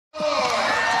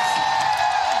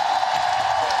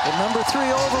The number 3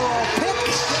 overall pick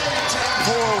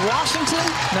for Washington,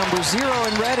 number 0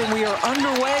 in red, and we are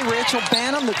underway. Rachel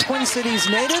Banham, the Twin Cities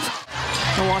native.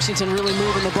 And Washington really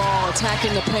moving the ball,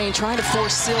 attacking the paint, trying to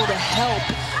force Syl to help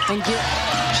and get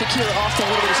Shakira off to a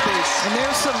little bit of space. And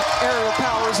there's some Aerial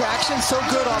Powers action, so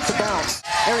good off the bounce.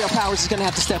 Aerial Powers is going to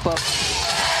have to step up.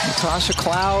 Natasha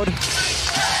Cloud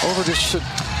over to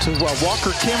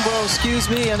Walker Kimbrough, excuse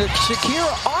me, and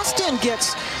Shakira Austin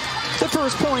gets the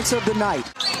first points of the night.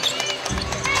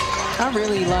 I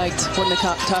really liked when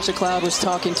Natasha Cloud was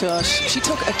talking to us. She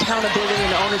took accountability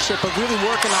and ownership of really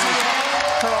working on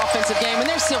her offensive game. And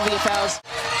there's Sylvia Fowles.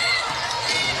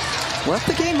 Left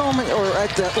the game moment, or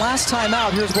at that last time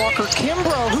out, here's Walker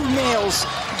Kimbrough, who nails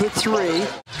the 3.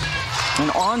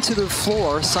 And onto the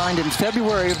floor, signed in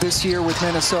February of this year with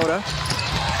Minnesota.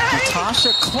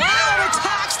 Natasha Cloud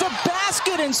attacks the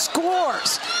basket and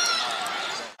scores.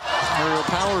 Aerial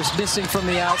Powers missing from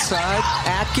the outside.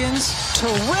 Atkins,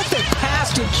 terrific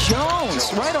pass to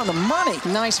Jones, right on the money.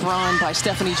 Nice run by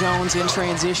Stephanie Jones in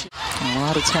transition. A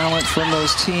lot of talent from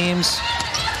those teams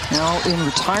now in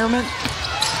retirement.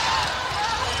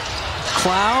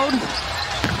 Cloud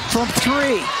from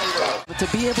 3. But to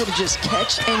be able to just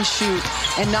catch and shoot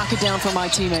and knock it down for my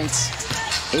teammates.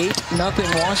 8-0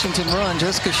 Washington run.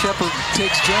 Jessica Shepard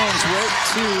takes Jones right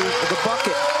to the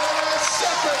bucket.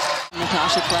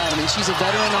 Natasha Cloud, I mean, she's a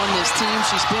veteran on this team.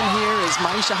 She's been here as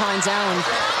Maisha Hines-Allen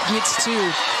gets to.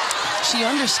 She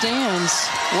understands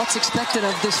what's expected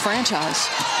of this franchise.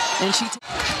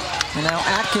 And now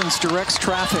Atkins directs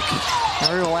traffic.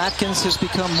 Ariel Atkins has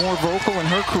become more vocal in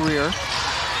her career.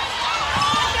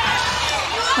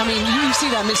 I mean, you see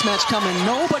that mismatch coming.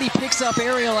 Nobody picks up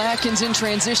Ariel Atkins in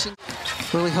transition.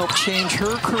 Really helped change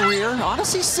her career.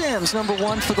 Odyssey Sims, number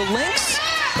 1 for the Lynx.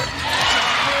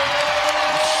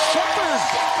 Shepard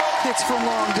hits from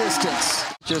long distance.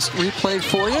 Just replayed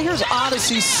for you. Here's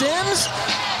Odyssey Sims.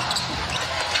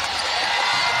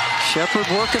 Shepard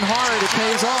working hard. It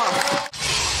pays off.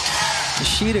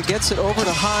 Ishida gets it over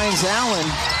to Hines-Allen,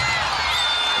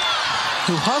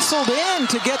 who hustled in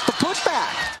to get the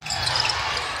putback.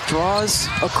 Draws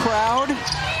a crowd.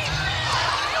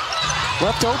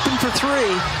 Left open for 3.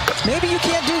 Maybe you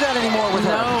can't do that anymore with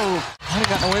her. No. Might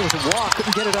have gotten away with a walk.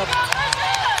 Couldn't get it up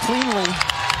cleanly.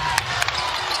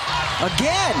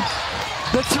 Again,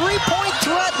 the 3-point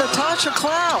threat, Natasha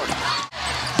Cloud.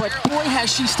 But boy,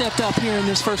 has she stepped up here in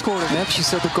this first quarter. Yep, she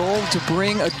said the goal to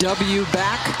bring a W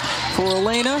back for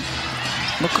Elena.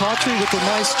 McCautry with a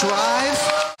nice drive.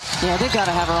 Yeah, they've got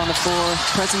to have her on the floor.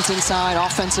 Presence inside,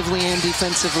 offensively and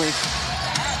defensively.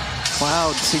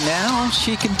 Cloud, see now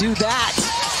she can do that.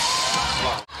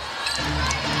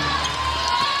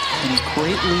 And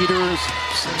great leader,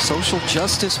 social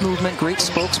justice movement, great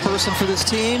spokesperson for this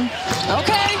team.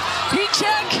 Okay, heat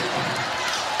check.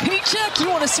 Heat check, you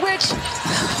want to switch?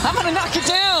 I'm going to knock it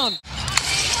down.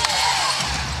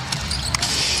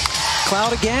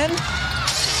 Cloud again.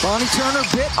 Bonnie Turner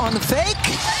bit on the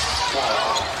fake.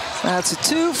 That's a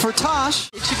 2 for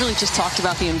Tosh. She really just talked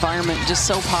about the environment, just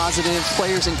so positive.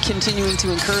 Players and continuing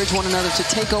to encourage one another to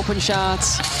take open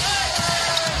shots.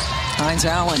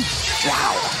 Hines-Allen.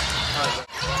 Wow.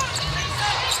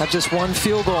 Have just 1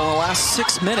 field goal in the last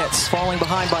 6 minutes, falling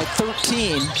behind by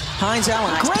 13.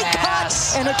 Hines-Allen, nice great pass.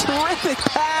 cut and a terrific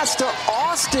pass to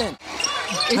Austin.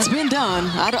 It's been done.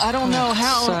 I don't know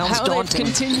how they've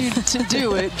continued to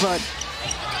do it, but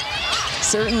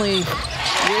certainly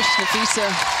wish Nafisa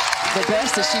the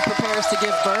best as she prepares to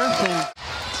give birth. And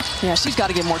yeah, she's got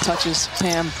to get more touches,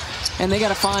 Pam. And they got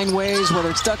to find ways, whether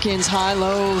it's duck-ins,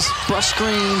 high-lows, brush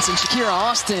screens, and Shakira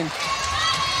Austin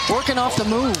working off the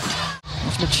move.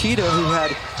 Machida, who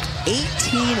had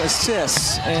 18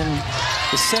 assists in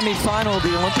the semifinal of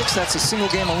the Olympics. That's a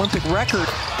single-game Olympic record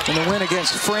in the win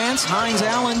against France.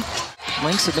 Hines-Allen.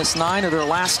 Lynx have missed 9 of their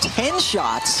last 10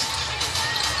 shots.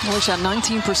 Well, they shot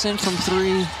 19% from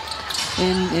 3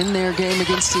 in their game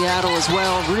against Seattle as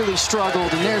well. Really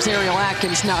struggled. And there's Ariel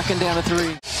Atkins knocking down a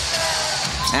 3.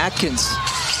 Atkins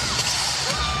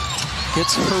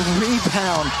gets her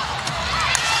rebound.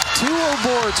 2-0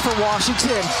 boards for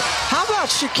Washington. How about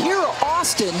Shakira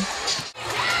Austin?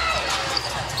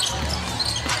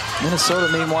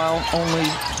 Minnesota, meanwhile, only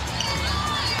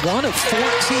 1 of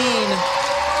 14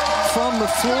 from the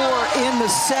floor in the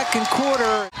second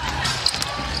quarter.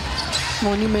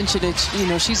 Well, when you mentioned it, you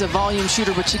know, she's a volume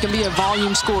shooter, but she can be a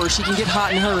volume scorer. She can get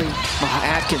hot and hurry.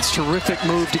 Atkins, terrific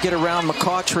move to get around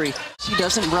McCautry. She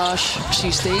doesn't rush.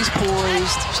 She stays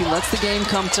poised. She lets the game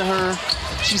come to her.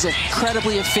 She's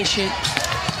incredibly efficient.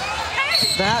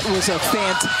 That was a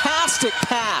fantastic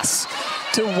pass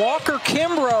to Walker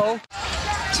Kimbrough.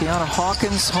 Tiana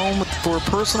Hawkins home for a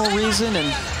personal reason,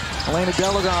 and Elena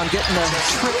Delagon getting the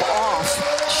trip off.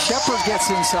 Shepard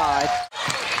gets inside.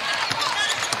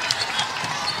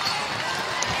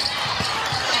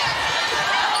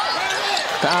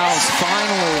 Fouls,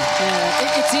 finally.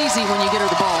 Yeah, it's easy when you get her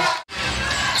the ball.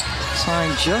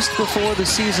 Signed just before the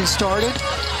season started.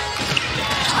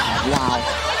 Wow.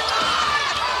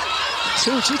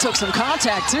 So she took some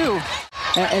contact, too,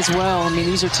 as well. I mean,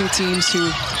 these are two teams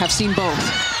who have seen both.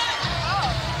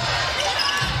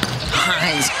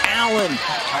 Hines, Allen.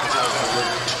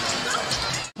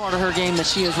 Part of her game that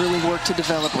she has really worked to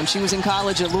develop. When she was in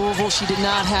college at Louisville, she did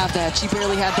not have that. She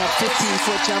barely had that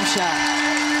 15-foot jump shot.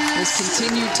 Has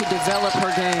continued to develop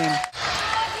her game.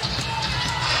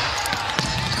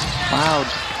 Loud.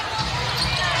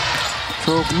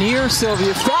 Drove near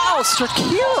Sylvia. Foul,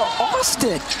 Shakira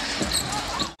Austin.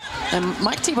 And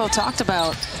Mike Thibault talked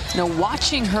about,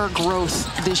 watching her growth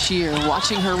this year,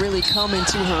 watching her really come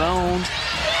into her own.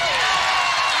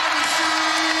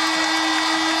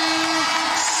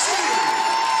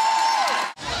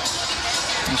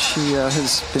 And she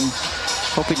has been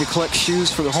hoping to collect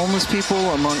shoes for the homeless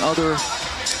people, among other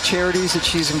charities that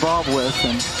she's involved with.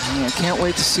 And I can't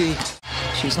wait to see.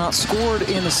 She's not scored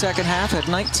in the second half, had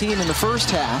 19 in the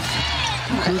first half,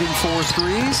 including 4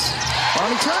 threes.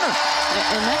 Bonnie Turner.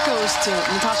 And that goes to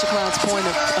Natasha Cloud's point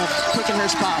of picking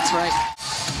her spots, right?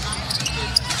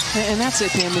 And that's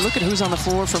it, Pam. Look at who's on the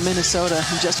floor for Minnesota.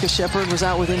 Jessica Shepard was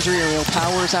out with injury. Ariel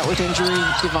Powers out with injury.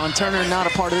 Yvonne Turner not a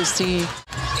part of this team.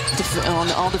 On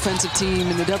the all-defensive team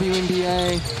in the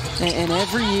WNBA. And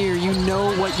every year, you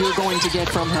know what you're going to get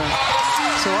from her.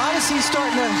 So Odyssey's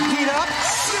starting to heat up.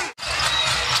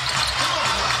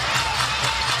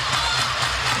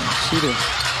 Sheeta.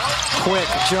 Quick,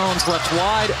 Jones left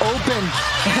wide open,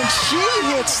 and she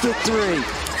hits the 3.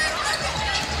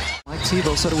 Mike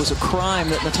Thibault said it was a crime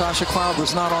that Natasha Cloud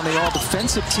was not on the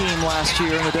all-defensive team last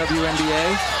year in the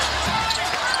WNBA.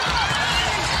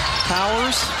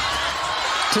 Powers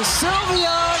to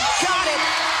Sylvia, got it,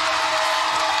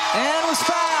 and was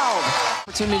fouled.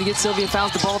 Opportunity to get Sylvia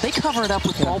fouled the ball. They cover it up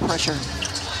with ball pressure.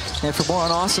 And for more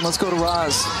on Austin, let's go to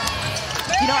Roz.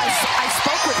 I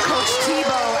spoke with Coach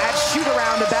Thibault at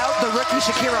shoot-around about the rookie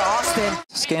Shakira Austin.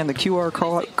 Scan the QR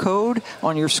code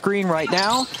on your screen right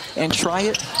now and try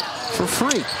it for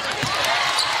free.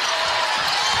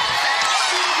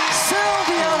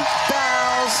 Sylvia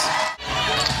fouls.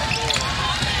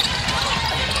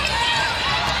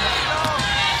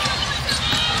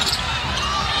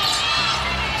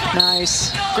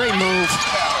 Nice. Great move.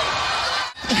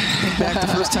 Back the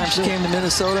first time she came to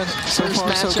Minnesota. So first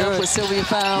far, so good. with Sylvia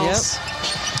Fowles. Yep.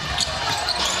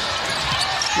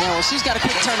 Yeah, well, she's got a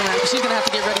quick turnaround because she's going to have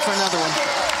to get ready for another one.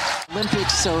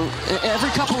 Olympics, so every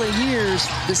couple of years,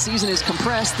 the season is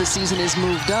compressed, the season is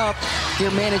moved up.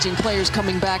 You're managing players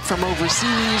coming back from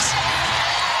overseas.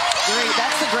 Great,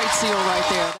 that's the great seal right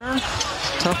there.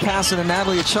 Tough pass to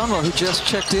Natalie Achunwa, who just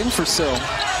checked in for Sil.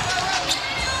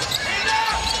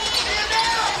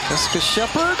 Jessica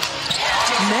Shepard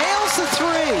nails the 3.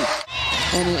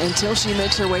 And until she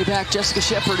makes her way back, Jessica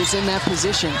Shepard is in that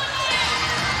position.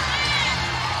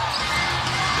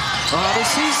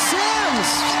 Odyssey Sims.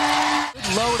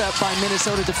 Good load up by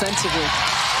Minnesota defensively.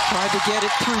 Tried to get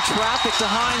it through traffic to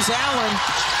Hines Allen.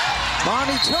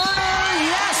 Bonnie Turner,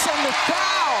 yes, and the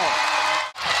foul.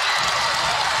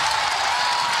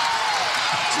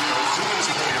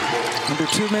 Under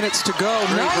 2 minutes to go.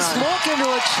 Nice look into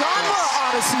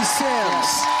Achunwa, Odyssey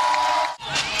Sims.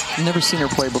 I've never seen her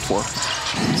play before.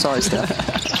 Sorry, Steph.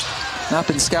 Not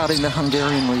been scouting the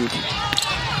Hungarian league.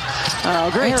 Oh,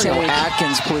 great take.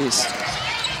 Atkins, please.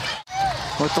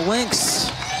 With the Lynx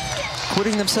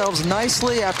putting themselves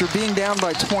nicely after being down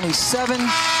by 27,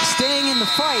 staying in the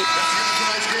fight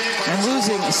and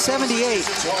losing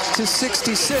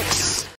 78-66.